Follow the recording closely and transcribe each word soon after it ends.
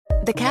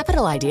The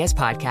Capital Ideas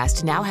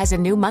Podcast now has a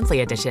new monthly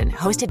edition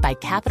hosted by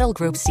Capital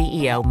Group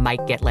CEO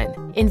Mike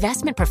Gitlin.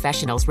 Investment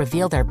professionals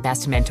reveal their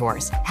best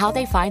mentors, how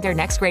they find their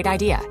next great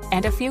idea,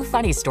 and a few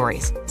funny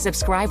stories.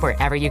 Subscribe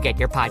wherever you get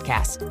your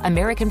podcasts.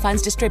 American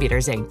Funds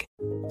Distributors, Inc.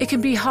 It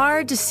can be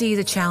hard to see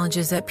the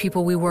challenges that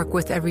people we work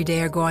with every day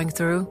are going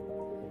through.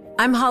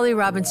 I'm Holly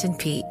Robinson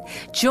Pete.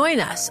 Join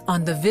us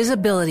on The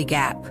Visibility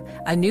Gap,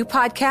 a new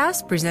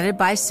podcast presented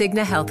by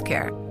Cigna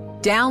Healthcare.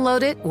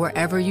 Download it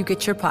wherever you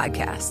get your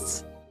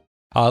podcasts.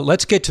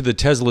 Let's get to the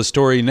Tesla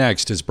story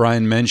next. As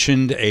Brian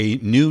mentioned, a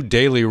new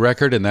daily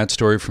record, and that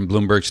story from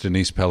Bloomberg's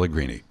Denise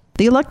Pellegrini.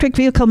 The electric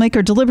vehicle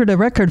maker delivered a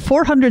record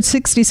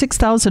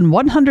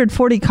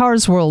 466,140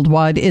 cars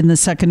worldwide in the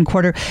second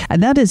quarter,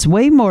 and that is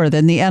way more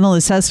than the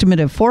analyst estimate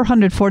of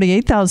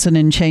 448,000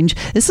 and change.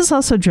 This is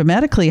also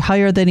dramatically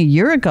higher than a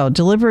year ago.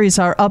 Deliveries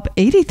are up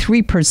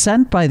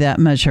 83% by that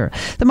measure.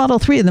 The Model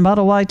 3 and the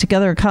Model Y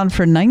together account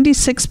for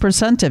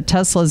 96% of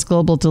Tesla's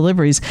global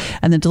deliveries,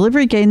 and the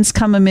delivery gains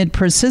come amid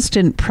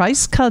persistent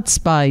price cuts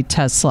by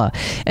Tesla.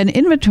 An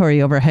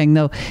inventory overhang,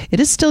 though, it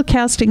is still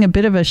casting a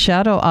bit of a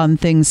shadow on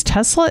things.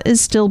 Tesla is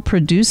still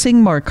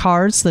producing more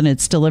cars than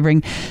it's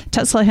delivering.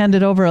 Tesla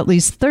handed over at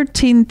least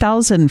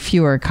 13,000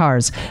 fewer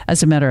cars,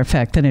 as a matter of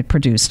fact, than it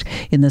produced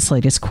in this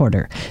latest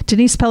quarter.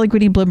 Denise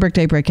Pellegrini, Bloomberg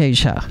Daybreak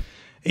Asia.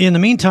 In the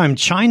meantime,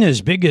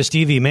 China's biggest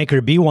EV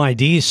maker,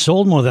 BYD,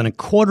 sold more than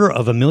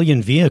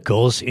 250,000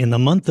 vehicles in the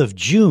month of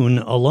June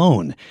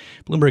alone.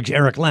 Bloomberg's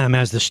Eric Lam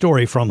has the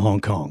story from Hong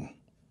Kong.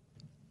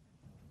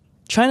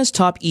 China's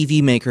top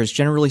EV makers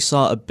generally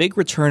saw a big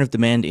return of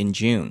demand in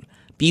June.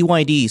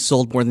 BYD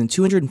sold more than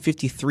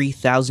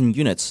 253,000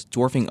 units,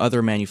 dwarfing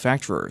other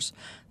manufacturers.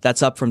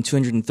 That's up from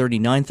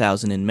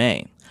 239,000 in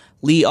May.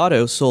 Li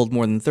Auto sold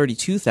more than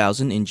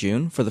 32,000 in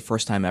June for the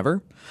first time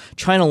ever.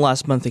 China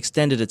last month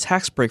extended a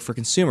tax break for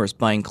consumers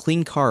buying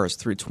clean cars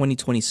through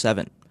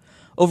 2027.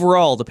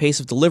 Overall, the pace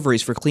of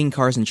deliveries for clean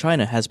cars in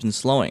China has been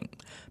slowing,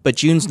 but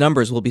June's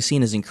numbers will be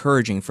seen as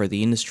encouraging for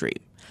the industry.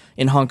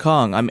 In Hong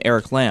Kong, I'm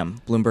Eric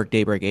Lam, Bloomberg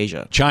Daybreak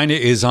Asia. China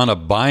is on a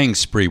buying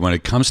spree when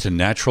it comes to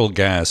natural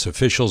gas.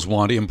 Officials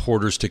want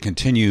importers to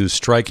continue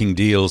striking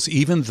deals,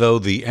 even though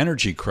the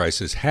energy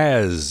crisis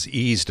has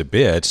eased a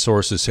bit.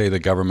 Sources say the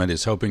government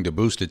is hoping to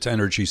boost its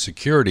energy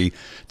security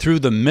through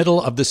the middle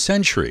of the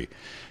century.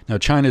 Now,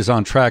 China is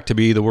on track to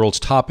be the world's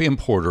top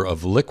importer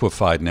of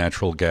liquefied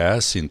natural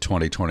gas in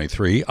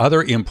 2023.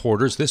 Other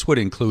importers, this would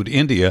include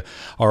India,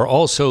 are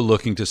also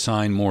looking to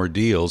sign more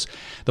deals.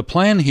 The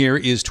plan here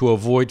is to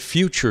avoid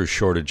future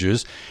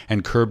shortages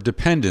and curb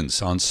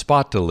dependence on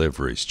spot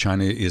deliveries.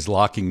 China is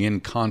locking in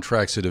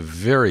contracts at a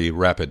very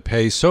rapid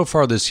pace. So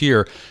far this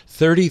year,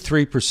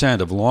 33%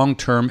 of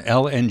long-term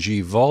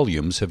LNG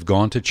volumes have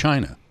gone to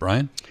China.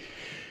 Brian?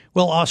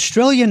 Well,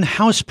 Australian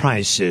house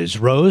prices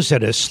rose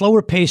at a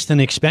slower pace than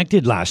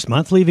expected last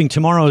month, leaving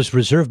tomorrow's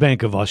Reserve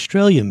Bank of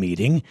Australia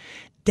meeting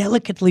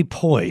delicately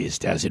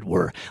poised, as it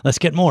were. Let's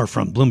get more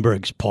from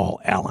Bloomberg's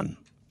Paul Allen.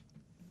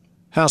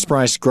 House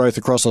price growth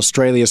across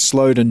Australia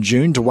slowed in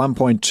June to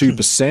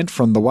 1.2%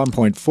 from the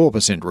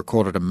 1.4%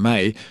 recorded in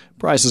May.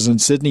 Prices in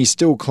Sydney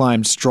still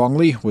climbed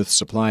strongly, with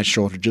supply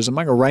shortages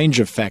among a range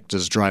of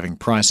factors driving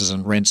prices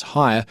and rents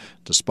higher,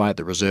 despite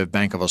the Reserve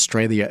Bank of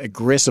Australia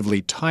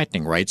aggressively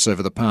tightening rates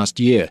over the past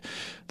year.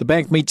 The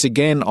bank meets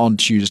again on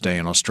Tuesday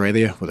in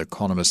Australia, with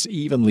economists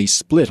evenly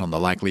split on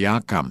the likely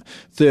outcome.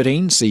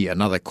 13 see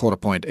another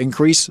quarter-point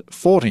increase,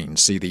 14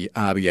 see the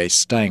RBA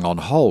staying on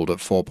hold at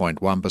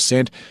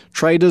 4.1%,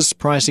 traders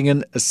pricing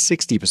in a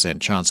 60%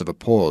 chance of a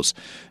pause.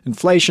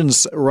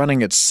 Inflation's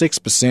running at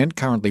 6%,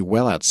 currently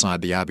well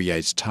outside the RBA's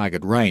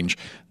target range.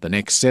 The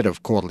next set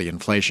of quarterly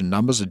inflation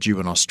numbers are due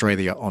in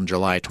Australia on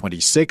July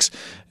 26,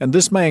 and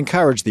this may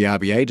encourage the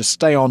RBA to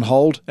stay on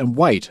hold and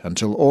wait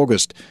until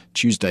August.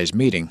 Tuesday's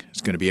meeting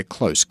is going to be a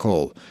close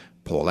call.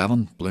 Paul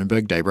Allen,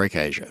 Bloomberg Daybreak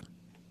Asia.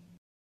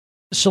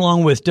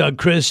 Along with Doug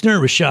Krisner,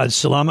 Rashad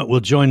Salamat will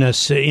join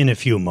us in a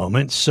few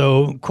moments.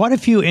 So quite a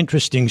few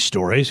interesting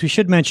stories. We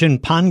should mention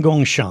Pan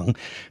Gongsheng,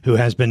 who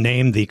has been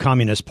named the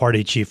Communist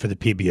Party chief for the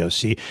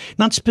PBOC.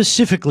 Not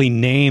specifically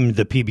named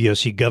the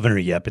PBOC governor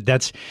yet, but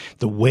that's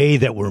the way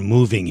that we're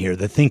moving here.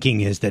 The thinking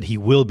is that he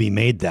will be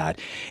made that.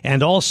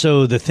 And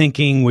also the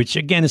thinking, which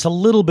again is a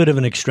little bit of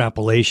an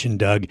extrapolation,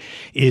 Doug,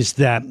 is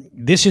that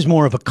this is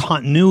more of a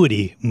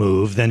continuity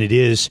move than it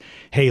is,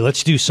 hey,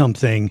 let's do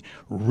something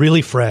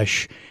really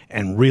fresh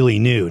and really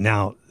new.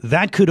 Now,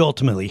 that could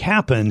ultimately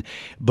happen,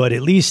 but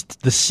at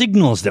least the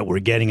signals that we're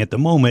getting at the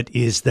moment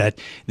is that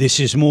this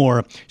is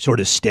more sort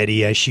of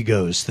steady as she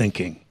goes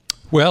thinking.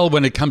 Well,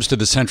 when it comes to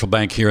the central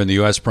bank here in the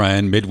U.S.,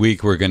 Brian,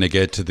 midweek we're going to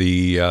get to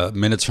the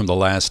minutes from the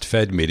last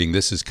Fed meeting.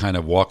 This is kind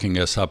of walking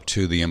us up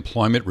to the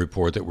employment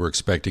report that we're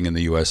expecting in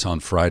the U.S. on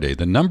Friday.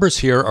 The numbers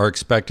here are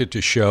expected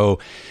to show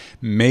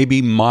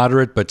maybe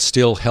moderate but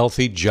still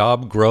healthy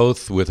job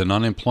growth with an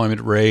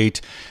unemployment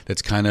rate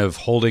that's kind of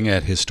holding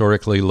at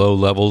historically low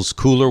levels,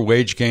 cooler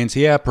wage gains,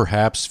 yeah,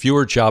 perhaps,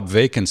 fewer job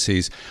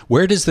vacancies.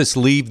 Where does this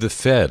leave the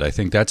Fed? I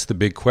think that's the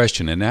big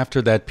question. And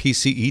after that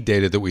PCE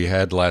data that we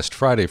had last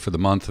Friday for the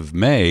month of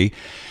May,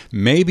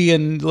 maybe a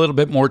little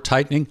bit more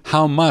tightening.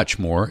 How much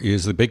more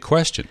is the big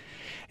question.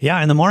 Yeah,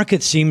 and the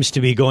market seems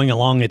to be going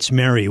along its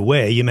merry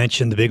way. You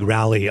mentioned the big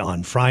rally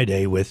on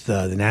Friday with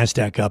the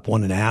NASDAQ up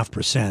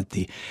 1.5%,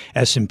 the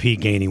S&P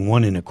gaining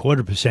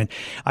 1.25%.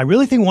 I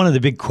really think one of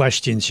the big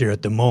questions here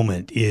at the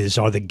moment is,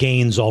 are the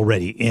gains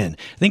already in?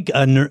 I think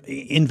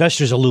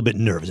investors are a little bit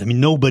nervous. I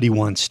mean, nobody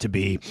wants to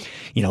be,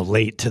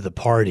 late to the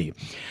party.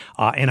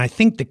 And I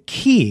think the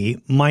key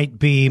might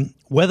be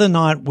whether or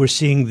not we're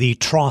seeing the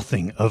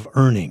troughing of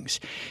earnings.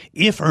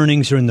 If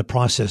earnings are in the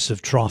process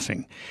of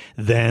troughing,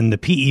 then the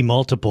PE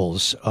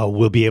multiples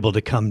will be able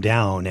to come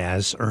down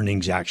as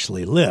earnings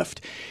actually lift.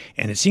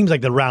 And it seems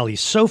like the rally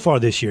so far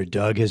this year,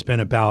 Doug, has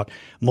been about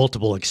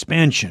multiple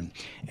expansion.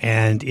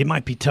 And it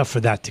might be tough for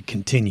that to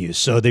continue.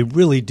 So they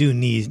really do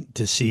need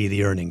to see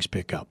the earnings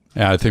pick up.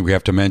 Yeah, I think we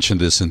have to mention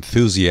this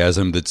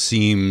enthusiasm that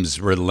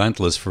seems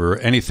relentless for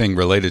anything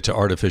related to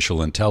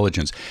artificial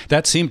intelligence.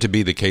 That seemed to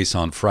be the case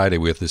on Friday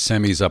with the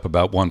semis up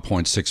about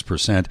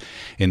 1.6%,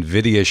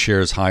 NVIDIA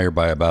shares higher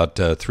by about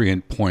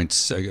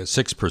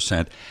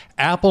 3.6%.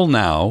 Apple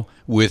now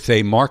with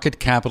a market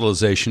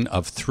capitalization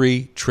of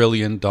 $3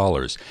 trillion.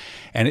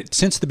 And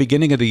since the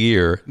beginning of the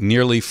year,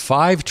 nearly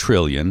 $5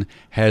 trillion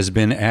has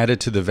been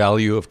added to the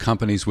value of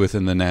companies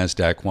within the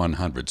NASDAQ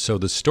 100. So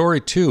the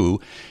story,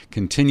 too,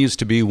 continues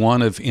to be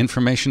one of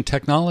information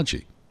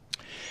technology.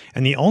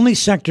 And the only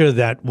sector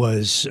that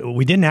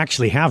we didn't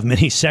actually have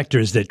many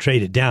sectors that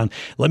traded down.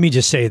 Let me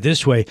just say it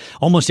this way.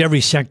 Almost every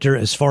sector,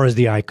 as far as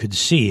the eye could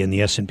see in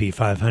the S&P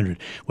 500,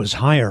 was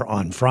higher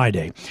on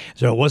Friday.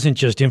 So it wasn't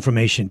just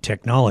information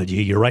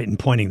technology. You're right in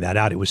pointing that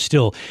out. It was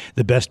still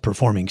the best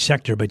performing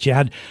sector, but you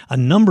had a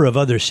number of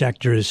other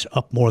sectors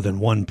up more than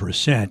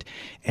 1%.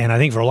 And I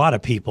think for a lot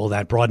of people,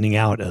 that broadening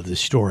out of the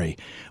story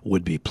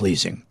would be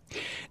pleasing.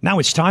 Now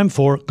it's time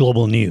for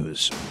Global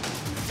News.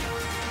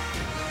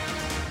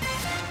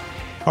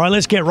 All right,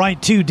 let's get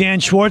right to Dan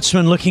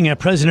Schwartzman looking at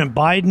President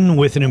Biden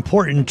with an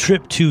important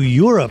trip to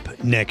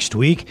Europe next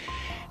week.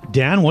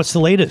 Dan, what's the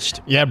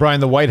latest? Yeah, Brian,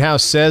 the White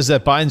House says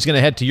that Biden's going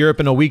to head to Europe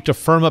in a week to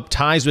firm up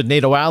ties with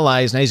NATO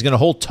allies. Now he's going to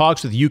hold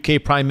talks with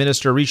UK Prime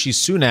Minister Rishi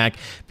Sunak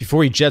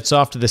before he jets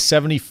off to the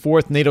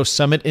 74th NATO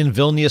summit in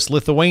Vilnius,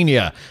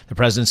 Lithuania. The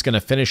president's going to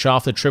finish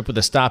off the trip with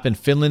a stop in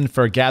Finland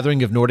for a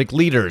gathering of Nordic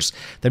leaders.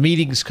 The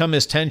meetings come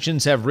as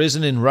tensions have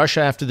risen in Russia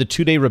after the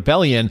two-day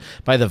rebellion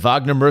by the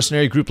Wagner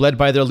mercenary group led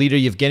by their leader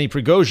Yevgeny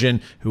Prigozhin,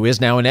 who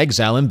is now in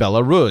exile in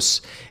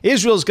Belarus.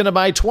 Israel's going to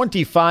buy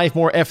 25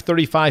 more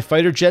F-35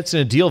 fighter jets in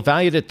a deal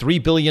valued at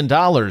 $3 billion.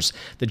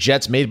 The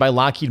jets made by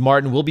Lockheed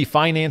Martin will be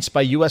financed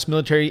by U.S.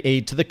 military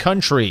aid to the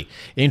country.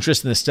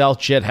 Interest in the stealth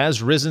jet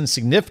has risen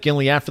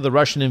significantly after the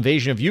Russian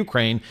invasion of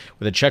Ukraine,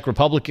 with the Czech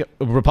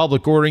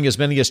Republic ordering as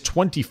many as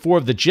 24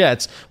 of the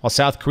jets, while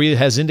South Korea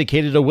has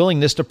indicated a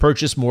willingness to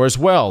purchase more as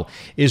well.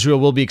 Israel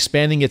will be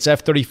expanding its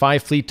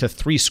F-35 fleet to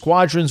 3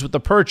 squadrons with the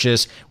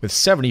purchase, with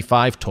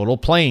 75 total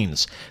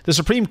planes. The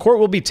Supreme Court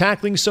will be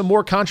tackling some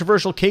more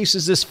controversial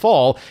cases this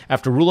fall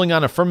after ruling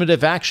on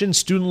affirmative action,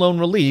 student loan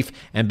relief,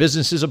 and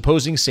businesses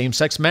opposing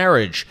same-sex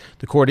marriage.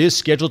 The court is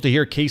scheduled to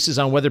hear cases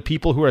on whether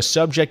people who are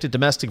subject to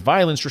domestic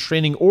violence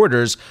restraining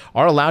orders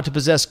are allowed to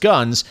possess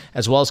guns,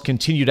 as well as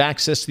continued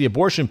access to the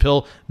abortion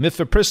pill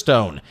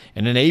mifepristone.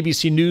 In an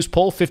ABC News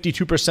poll,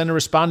 52% of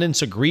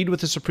respondents agreed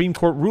with the Supreme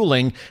Court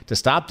ruling to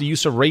stop the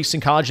use of race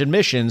in college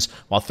admissions,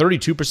 while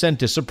 32%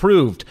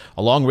 disapproved.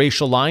 Along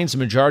racial lines, a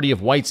majority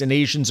of whites and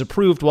Asians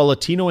approved, while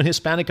Latino and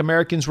Hispanic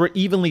Americans were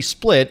evenly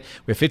split,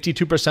 with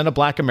 52% of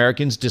Black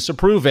Americans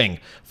disapproving.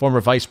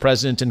 Former Vice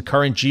President and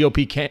current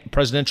GOP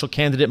presidential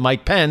candidate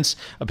Mike Pence,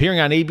 appearing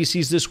on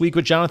ABC's This Week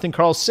with Jonathan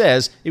Karl,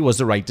 says it was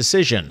the right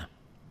decision.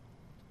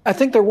 I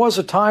think there was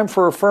a time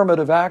for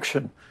affirmative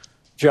action,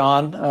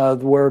 John,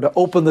 where to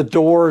open the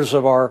doors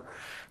of our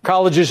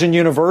colleges and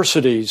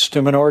universities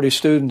to minority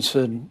students,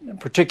 and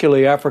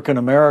particularly African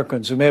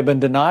Americans who may have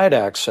been denied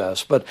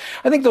access. But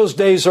I think those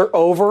days are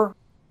over.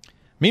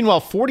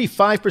 Meanwhile,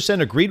 45%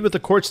 agreed with the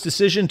court's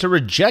decision to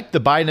reject the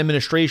Biden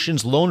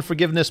administration's loan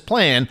forgiveness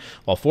plan,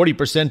 while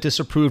 40%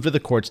 disapproved of the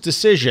court's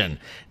decision.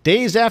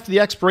 Days after the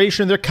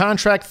expiration of their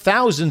contract,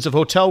 thousands of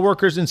hotel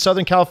workers in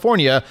Southern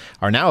California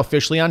are now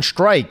officially on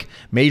strike.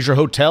 Major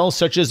hotels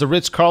such as the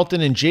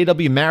Ritz-Carlton and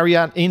JW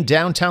Marriott in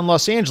downtown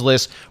Los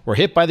Angeles were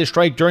hit by the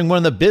strike during one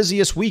of the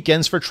busiest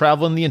weekends for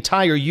travel in the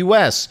entire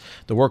U.S.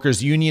 The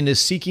workers' union is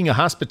seeking a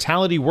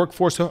hospitality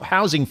workforce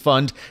housing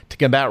fund to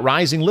combat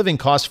rising living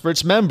costs for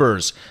its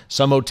members.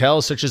 Some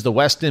hotels, such as the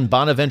Westin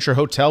Bonaventure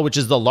Hotel, which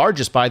is the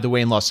largest, by the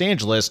way, in Los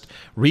Angeles,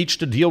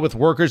 reached a deal with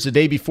workers the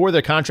day before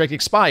their contract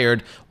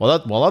expired,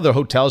 while other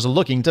hotels are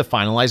looking to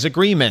finalize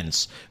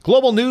agreements.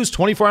 Global News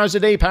 24 hours a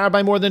day, powered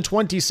by more than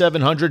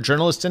 2,700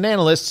 journalists and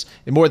analysts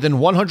in more than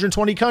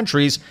 120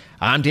 countries.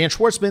 I'm Dan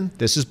Schwartzman.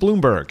 This is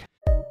Bloomberg.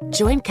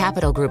 Join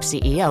Capital Group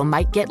CEO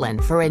Mike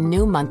Gitlin for a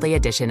new monthly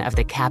edition of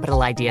the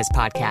Capital Ideas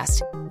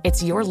Podcast.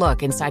 It's your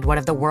look inside one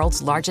of the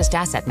world's largest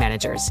asset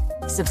managers.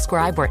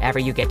 Subscribe wherever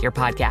you get your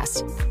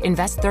podcasts.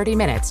 Invest 30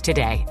 minutes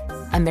today.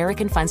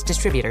 American Funds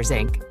Distributors,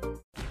 Inc.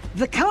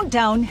 The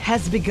countdown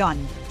has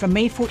begun. From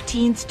May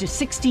 14th to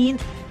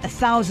 16th,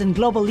 1,000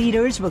 global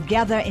leaders will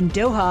gather in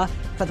Doha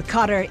for the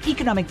Qatar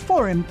Economic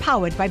Forum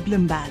powered by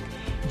Bloomberg.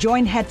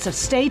 Join heads of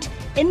state,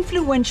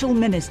 influential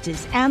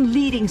ministers, and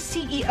leading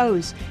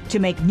CEOs to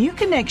make new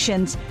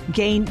connections,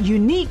 gain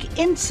unique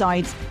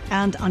insights,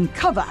 and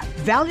uncover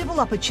valuable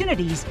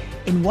opportunities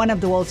in one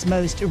of the world's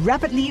most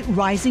rapidly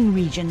rising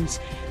regions.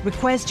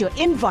 Request your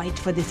invite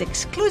for this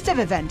exclusive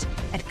event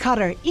at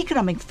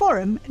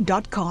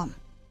QatarEconomicForum.com.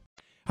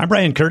 I'm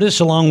Brian Curtis,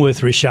 along with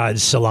Rashad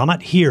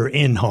Salamat here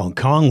in Hong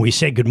Kong. We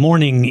say good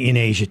morning in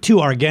Asia to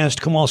our guest,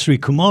 Kamal Sri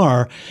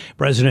Kumar,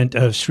 president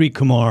of Sri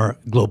Kumar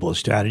Global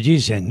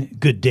Strategies, and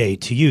good day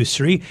to you,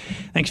 Sri.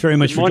 Thanks very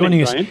much for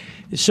joining us.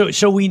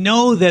 So we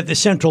know that the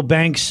central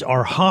banks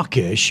are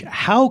hawkish.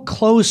 How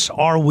close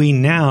are we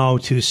now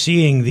to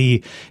seeing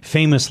the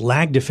famous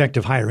lagged effect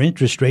of higher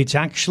interest rates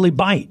actually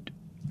bite?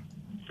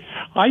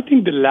 I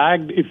think the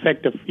lagged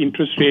effect of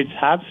interest rates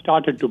have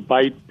started to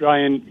bite,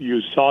 Brian.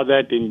 You saw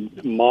that in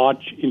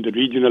March in the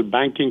regional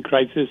banking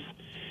crisis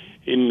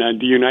in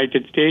the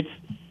United States.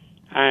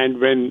 And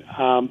when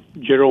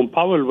Jerome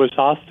Powell was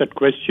asked that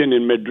question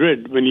in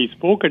Madrid, when he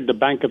spoke at the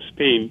Bank of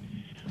Spain,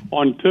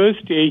 on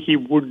Thursday he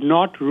would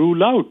not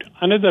rule out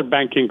another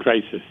banking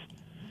crisis.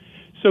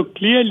 So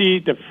clearly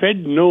the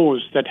Fed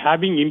knows that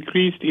having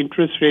increased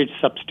interest rates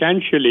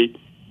substantially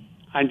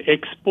and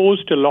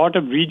exposed a lot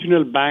of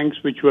regional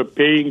banks which were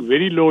paying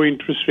very low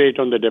interest rate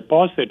on the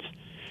deposits,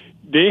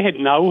 they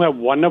now have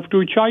one of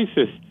two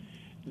choices.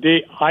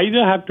 They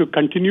either have to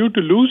continue to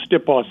lose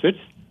deposits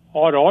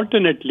or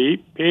alternately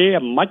pay a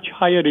much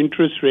higher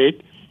interest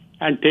rate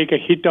and take a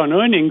hit on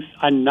earnings,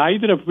 and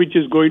neither of which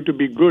is going to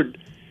be good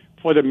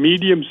for the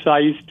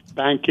medium-sized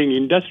banking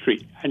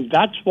industry. And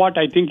that's what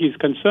I think he's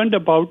concerned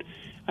about,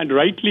 and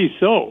rightly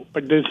so.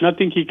 But there's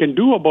nothing he can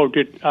do about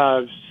it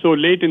so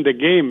late in the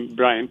game,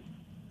 Brian.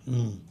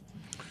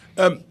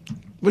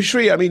 Well,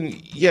 Sri, I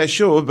mean, yeah,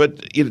 sure, but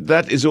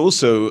that is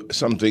also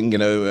something,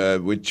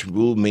 which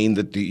will mean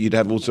that you'd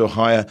have also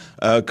higher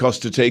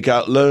cost to take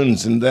out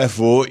loans, and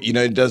therefore,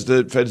 it does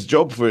the Fed's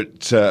job for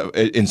it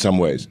in some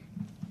ways.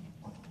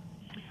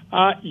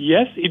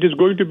 Yes, it is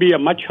going to be a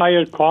much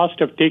higher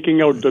cost of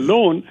taking out the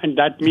loan, and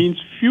that means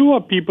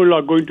fewer people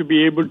are going to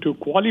be able to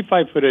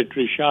qualify for it,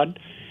 Rishad.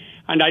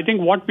 And I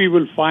think what we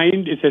will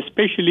find is,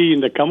 especially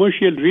in the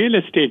commercial real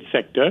estate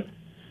sector,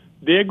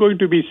 they're going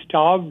to be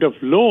starved of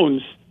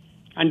loans,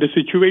 and the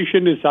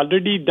situation is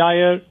already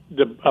dire.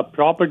 The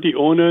property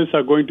owners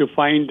are going to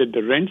find that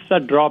the rents are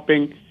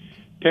dropping,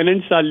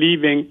 tenants are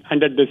leaving,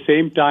 and at the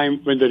same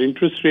time, when their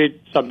interest rates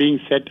are being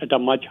set at a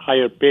much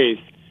higher pace.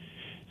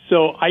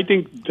 So I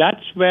think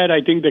that's where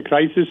I think the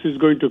crisis is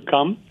going to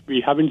come.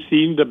 We haven't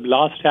seen the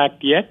last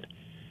act yet.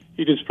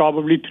 It is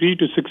probably 3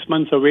 to 6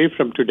 months away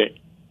from today.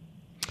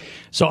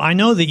 So I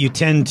know that you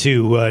tend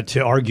to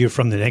argue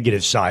from the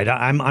negative side.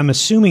 I'm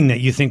assuming that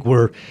you think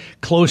we're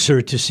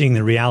closer to seeing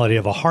the reality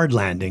of a hard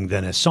landing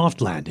than a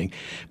soft landing.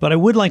 But I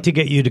would like to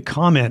get you to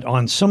comment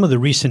on some of the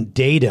recent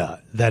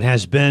data that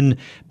has been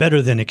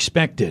better than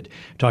expected.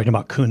 Talking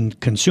about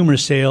consumer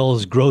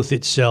sales, growth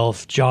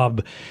itself,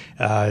 job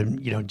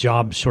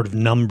sort of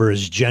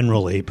numbers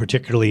generally,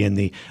 particularly in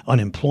the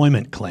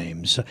unemployment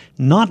claims,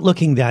 not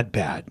looking that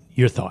bad.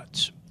 Your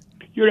thoughts?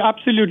 You're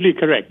absolutely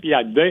correct.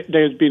 Yeah,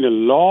 there's been a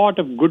lot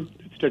of good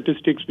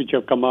statistics which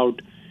have come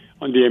out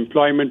on the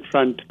employment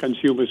front,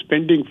 consumer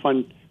spending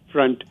front,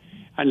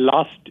 and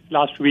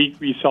last week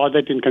we saw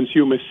that in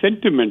consumer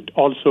sentiment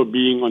also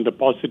being on the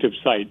positive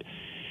side.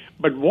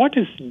 But what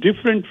is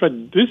different for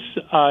this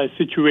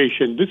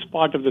situation, this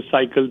part of the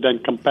cycle, than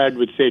compared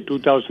with, say,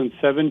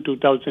 2007,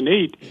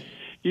 2008,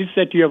 is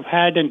that you have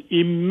had an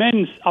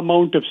immense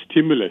amount of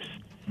stimulus,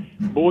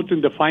 both in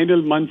the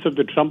final months of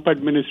the Trump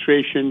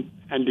administration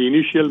and the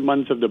initial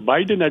months of the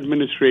Biden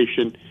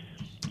administration,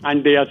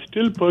 and they are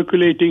still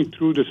percolating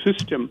through the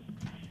system.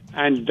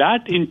 And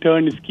that, in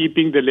turn, is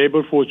keeping the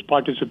labor force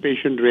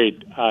participation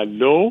rate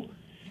low,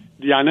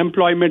 the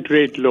unemployment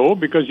rate low,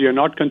 because you're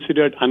not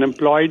considered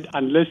unemployed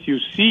unless you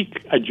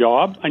seek a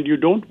job, and you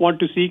don't want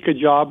to seek a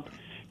job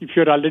if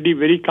you're already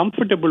very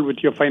comfortable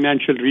with your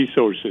financial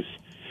resources.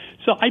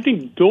 So I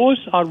think those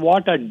are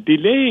what are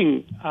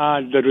delaying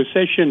the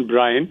recession,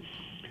 Brian.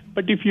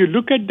 But if you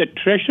look at the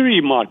Treasury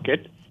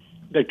market,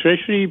 the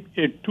Treasury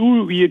 2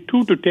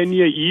 to 10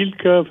 year yield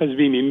curve has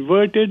been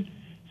inverted.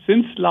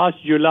 Since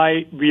last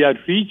July, we are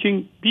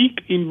reaching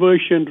peak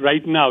inversion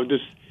right now,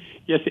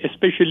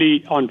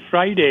 especially on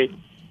Friday.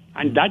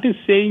 And that is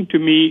saying to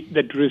me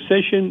that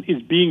recession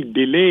is being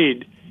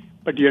delayed,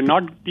 but you're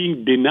not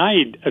being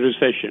denied a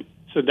recession.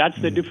 So that's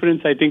the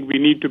difference I think we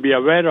need to be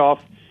aware of.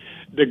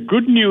 The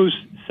good news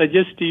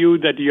suggests to you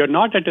that you're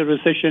not at a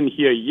recession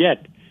here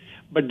yet,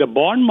 but the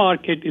bond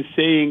market is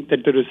saying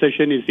that the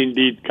recession is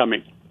indeed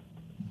coming.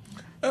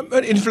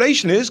 But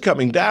inflation is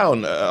coming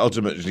down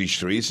ultimately,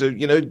 Sri, so,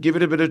 give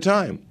it a bit of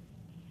time.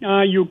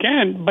 You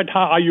can, but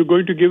how, are you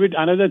going to give it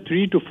another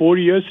 3 to 4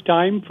 years'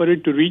 time for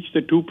it to reach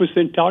the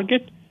 2%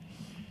 target?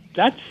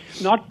 That's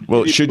not...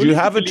 Well, should you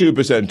have a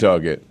 2%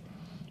 target?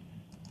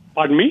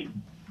 Pardon me?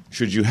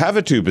 Should you have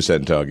a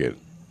 2% target?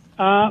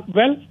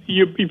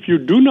 If you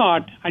do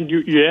not, and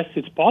yes,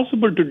 it's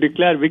possible to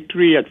declare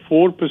victory at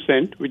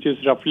 4%, which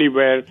is roughly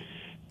where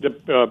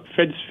the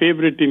Fed's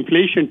favorite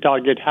inflation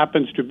target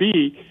happens to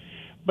be.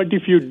 But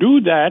if you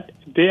do that,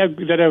 there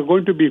are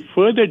going to be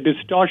further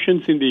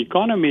distortions in the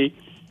economy,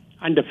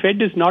 and the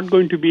Fed is not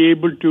going to be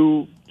able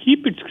to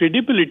keep its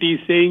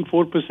credibility saying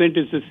 4%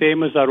 is the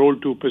same as our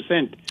old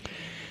 2%.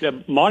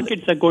 The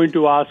markets are going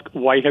to ask,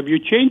 why have you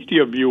changed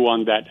your view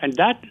on that? And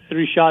that,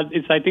 Rishad,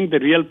 is, I think, the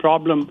real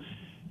problem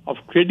of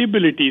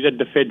credibility that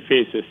the Fed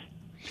faces.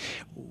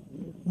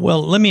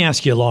 Well, let me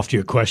ask you a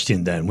loftier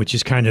question then, which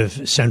is kind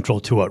of central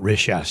to what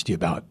Rish asked you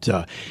about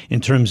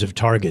in terms of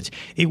targets.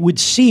 It would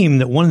seem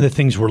that one of the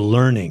things we're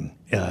learning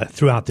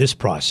throughout this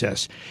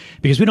process,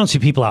 because we don't see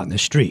people out in the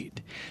street.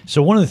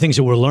 So one of the things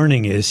that we're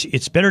learning is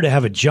it's better to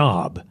have a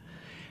job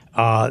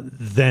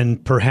than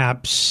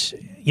perhaps,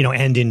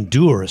 and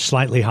endure a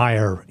slightly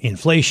higher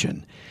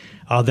inflation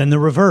than the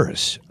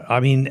reverse. I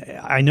mean,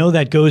 I know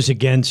that goes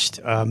against,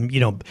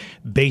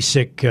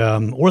 basic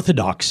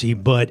orthodoxy,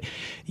 but,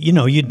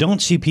 you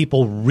don't see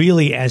people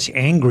really as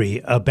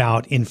angry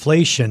about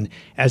inflation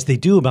as they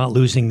do about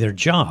losing their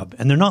job.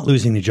 And they're not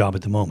losing their job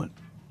at the moment.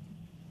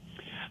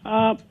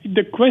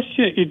 The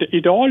question,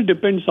 it all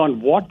depends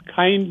on what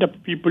kind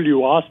of people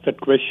you ask that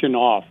question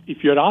of.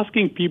 If you're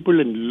asking people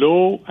in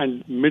low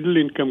and middle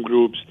income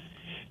groups,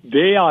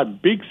 they are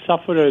big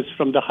sufferers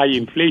from the high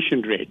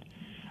inflation rate.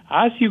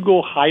 As you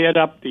go higher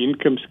up the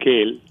income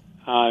scale,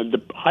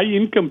 the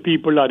high-income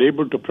people are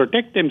able to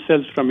protect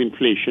themselves from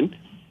inflation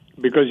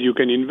because you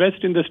can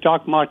invest in the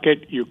stock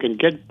market, you can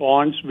get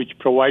bonds which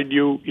provide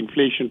you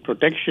inflation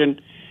protection,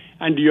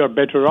 and you are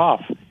better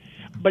off.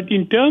 But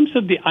in terms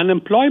of the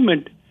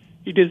unemployment,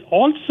 it is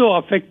also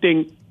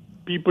affecting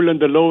people in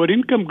the lower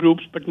income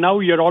groups, but now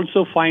you'll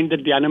also find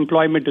that the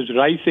unemployment is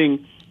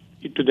rising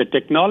to the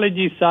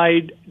technology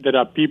side. There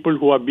are people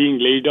who are being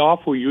laid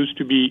off who used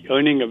to be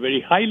earning a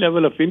very high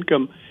level of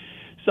income.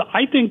 So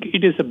I think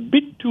it is a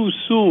bit too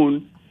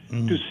soon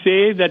to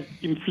say that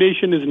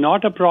inflation is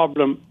not a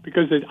problem,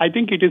 because I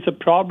think it is a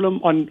problem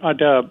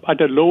at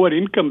a lower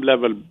income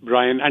level,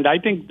 Brian. And I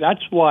think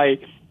that's why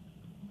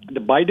the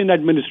Biden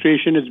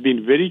administration has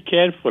been very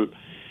careful.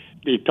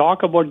 They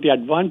talk about the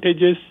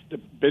advantages, the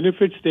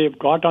benefits they've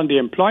got on the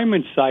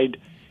employment side,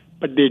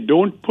 but they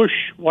don't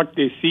push what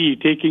they see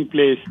taking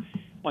place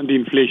on the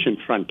inflation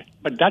front.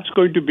 But that's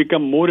going to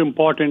become more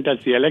important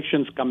as the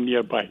elections come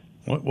nearby.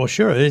 Well,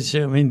 sure.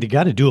 They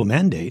got to do a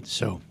mandate.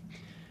 So,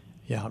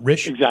 yeah,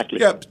 Rish? Exactly.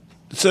 Yep.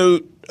 So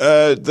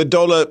the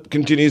dollar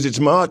continues its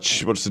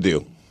march. What's the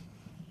deal?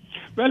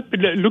 Well,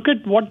 look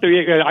at what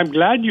I'm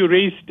glad you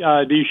raised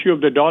the issue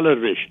of the dollar,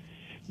 Rish.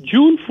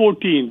 June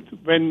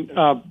 14th, when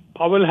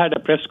Powell had a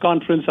press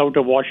conference out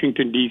of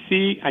Washington,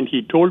 D.C., and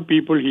he told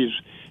people he's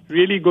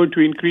really going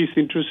to increase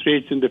interest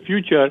rates in the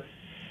future,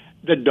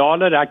 the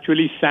dollar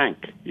actually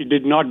sank. It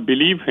did not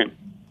believe him.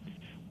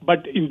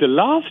 But in the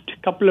last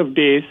couple of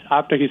days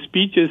after his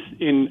speeches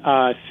in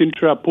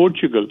Sintra,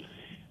 Portugal,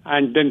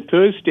 and then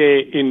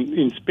Thursday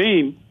in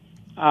Spain,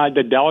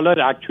 the dollar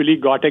actually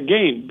got a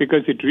gain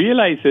because it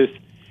realizes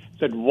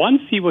that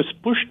once he was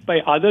pushed by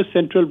other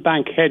central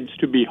bank heads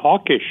to be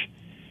hawkish,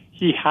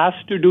 he has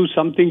to do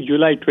something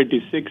July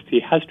 26th. He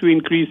has to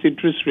increase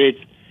interest rates.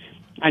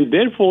 And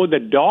therefore, the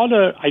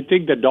dollar, I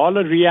think the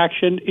dollar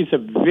reaction is a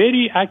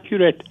very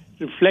accurate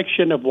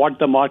reflection of what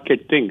the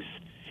market thinks.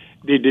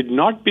 They did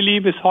not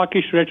believe his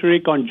hawkish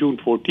rhetoric on June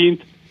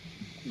 14th.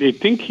 They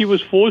think he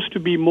was forced to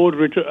be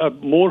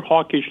more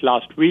hawkish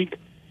last week.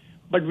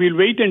 But we'll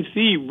wait and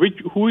see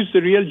who is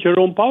the real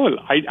Jerome Powell.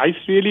 I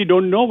really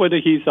don't know whether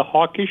he's a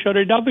hawkish or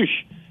a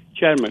dovish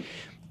chairman.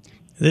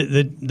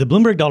 The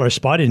Bloomberg Dollar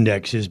Spot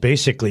Index is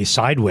basically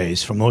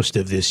sideways for most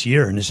of this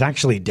year and is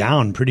actually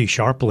down pretty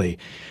sharply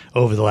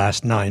over the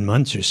last 9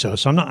 months or so.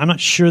 So I'm not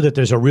sure that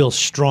there's a real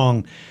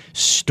strong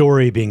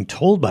story being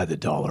told by the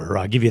dollar.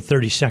 I'll give you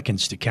 30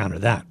 seconds to counter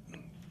that.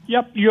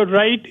 Yep, you're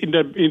right. In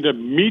the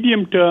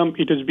medium term,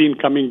 it has been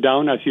coming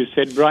down, as you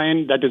said,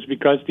 Brian. That is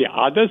because the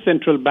other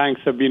central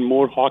banks have been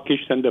more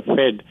hawkish than the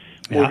Fed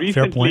more recently.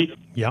 Fair point.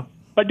 Yeah.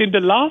 But in the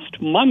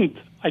last month,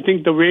 I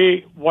think the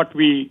way what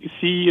we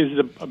see is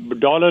the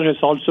dollar has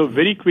also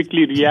very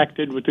quickly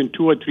reacted within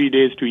 2 or 3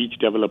 days to each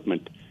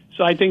development.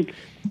 So I think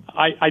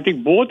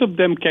both of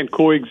them can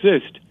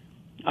coexist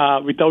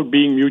without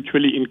being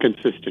mutually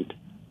inconsistent.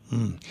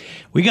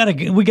 We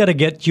gotta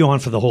get you on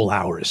for the whole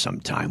hour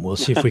sometime. We'll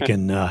see if we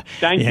can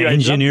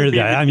engineer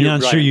that. I'm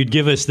not sure you'd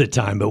give us the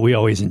time, but we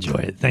always enjoy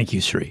it. Thank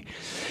you, Sri.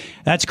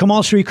 That's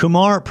Kamal Sri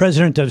Kumar,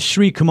 president of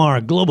Sri Kumar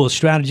Global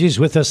Strategies,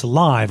 with us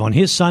live on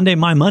his Sunday,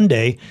 my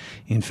Monday.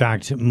 In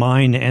fact,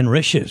 mine and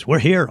Rish's. We're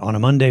here on a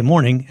Monday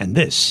morning, and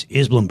this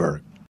is Bloomberg.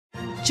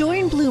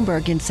 Join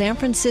Bloomberg in San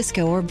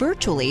Francisco or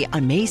virtually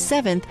on May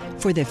 7th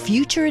for The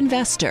Future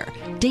Investor,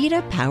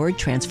 Data-Powered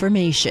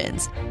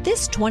Transformations.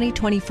 This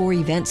 2024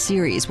 event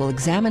series will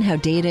examine how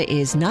data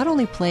is not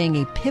only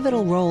playing a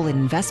pivotal role in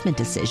investment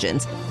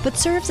decisions, but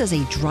serves as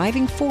a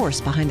driving force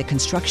behind the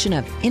construction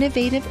of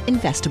innovative,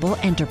 investable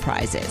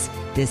enterprises.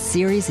 This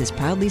series is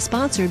proudly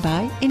sponsored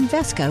by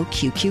Invesco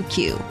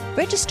QQQ.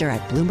 Register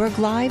at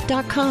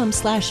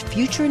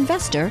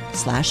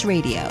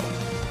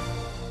BloombergLive.com/futureinvestor/radio.